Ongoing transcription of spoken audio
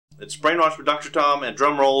It's BrainWash with Dr. Tom and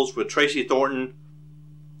drum rolls with Tracy Thornton.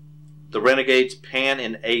 The Renegades Pan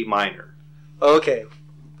in A minor. Okay,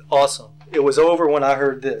 awesome. It was over when I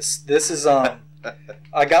heard this. This is I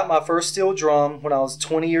got my first steel drum when I was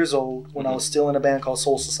 20 years old. When I was still in a band called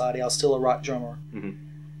Soul Society, I was still a rock drummer.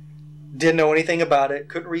 Didn't know anything about it.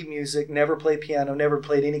 Couldn't read music. Never played piano. Never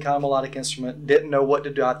played any kind of melodic instrument. Didn't know what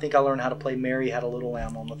to do. I think I learned how to play "Mary Had a Little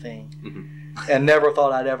Lamb" on the thing, and never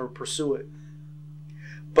thought I'd ever pursue it.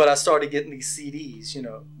 But I started getting these CDs, you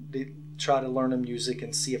know, to try to learn the music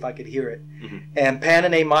and see if I could hear it. And Pan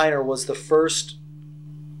in A minor was the first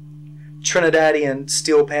Trinidadian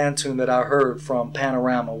steel pan tune that I heard from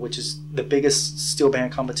Panorama, which is the biggest steel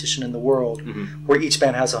band competition in the world, where each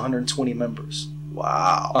band has 120 members.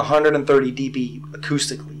 Wow. 130 dB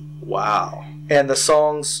acoustically. Wow. And the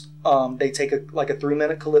songs, they take like a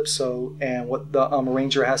 3-minute calypso, and what the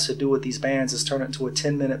arranger has to do with these bands is turn it into a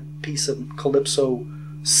 10-minute piece of calypso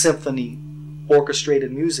symphony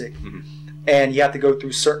orchestrated music. And you have to go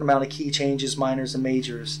through a certain amount of key changes, minors and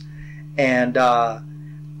majors. And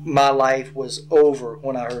my life was over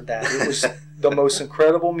when I heard that. It was the most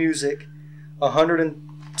incredible music.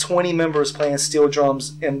 120 members playing steel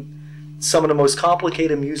drums and some of the most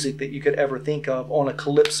complicated music that you could ever think of on a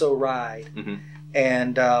calypso ride.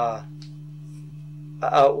 And when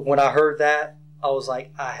I heard that, I was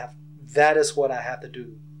like, that is what I have to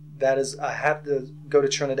do. That is, I have to go to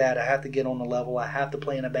Trinidad. I have to get on the level. I have to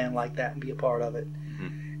play in a band like that and be a part of it.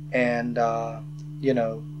 And, you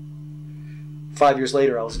know, 5 years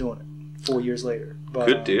later, I was doing it. 4 years later. But,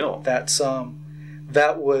 good deal. That's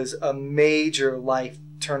that was a major life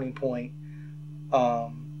turning point.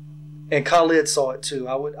 And Khalid saw it too.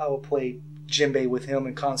 I would play djembe with him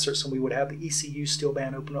in concerts, and we would have the ECU steel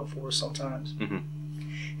band open up for us sometimes. And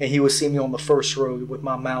he would see me on the first row with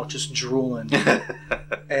my mouth just drooling.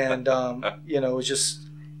 And, you know, it was just,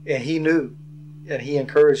 and he knew, and he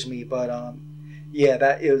encouraged me. But, yeah,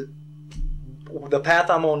 that is, the path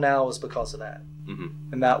I'm on now is because of that.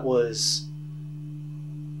 And that was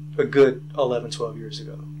a good 11, 12 years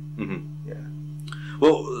ago. Yeah.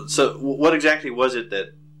 Well, so what exactly was it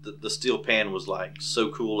that the steel pan was like so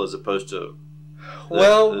cool as opposed to...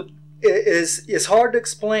 It's hard to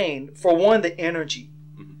explain. For one, the energy.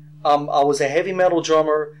 I was a heavy metal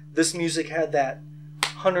drummer. This music had that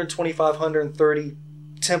 125, 130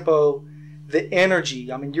 tempo. The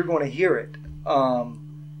energy, I mean, you're going to hear it.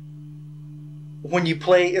 When you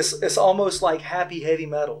play, it's almost like happy heavy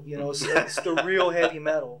metal. You know, it's the real heavy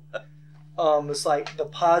metal. It's like the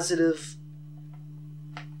positive,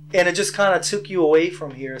 and it just kind of took you away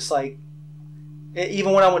from here. It's like,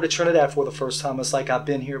 even when I went to Trinidad for the first time, it's like I've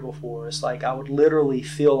been here before. It's like I would literally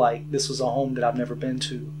feel like this was a home that I've never been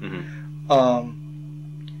to.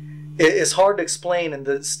 It's hard to explain, and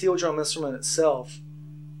the steel drum instrument itself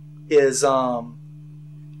is,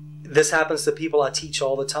 this happens to people I teach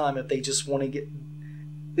all the time. If they just want to get,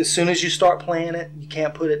 as soon as you start playing it, you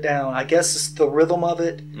can't put it down. I guess it's the rhythm of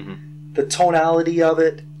it, the tonality of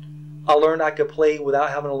it. I learned I could play without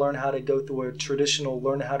having to learn how to go through a traditional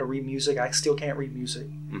learn how to read music. I still can't read music.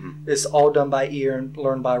 It's all done by ear and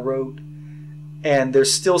learned by rote. And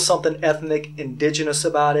there's still something ethnic, indigenous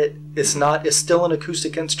about it. It's not. It's still an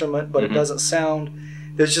acoustic instrument, but it doesn't sound.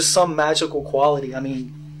 There's just some magical quality. I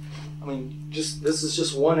mean, just this is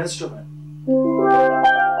just one instrument.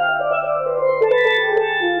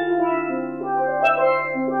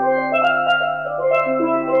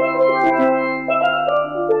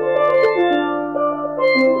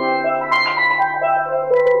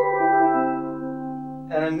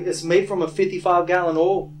 And it's made from a 55-gallon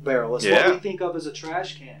oil barrel. It's what we think of as a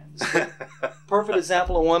trash can. Perfect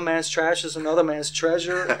example of one man's trash is another man's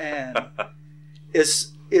treasure, and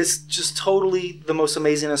it's just totally the most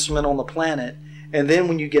amazing instrument on the planet. And then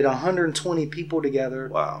when you get 120 people together,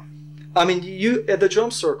 wow! I mean, you at the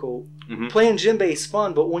drum circle playing djembe is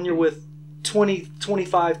fun, but when you're with 20,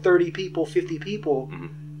 25, 30 people, 50 people,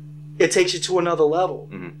 it takes you to another level.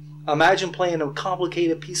 Imagine playing a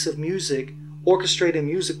complicated piece of music, orchestrated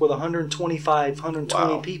music with 125,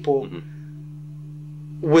 120 people.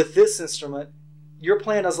 With this instrument, you're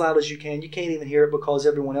playing as loud as you can. You can't even hear it because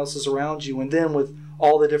everyone else is around you. And then with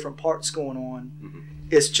all the different parts going on,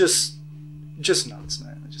 it's just nuts,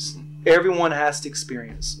 man. Everyone has to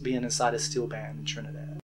experience being inside a steel band in Trinidad.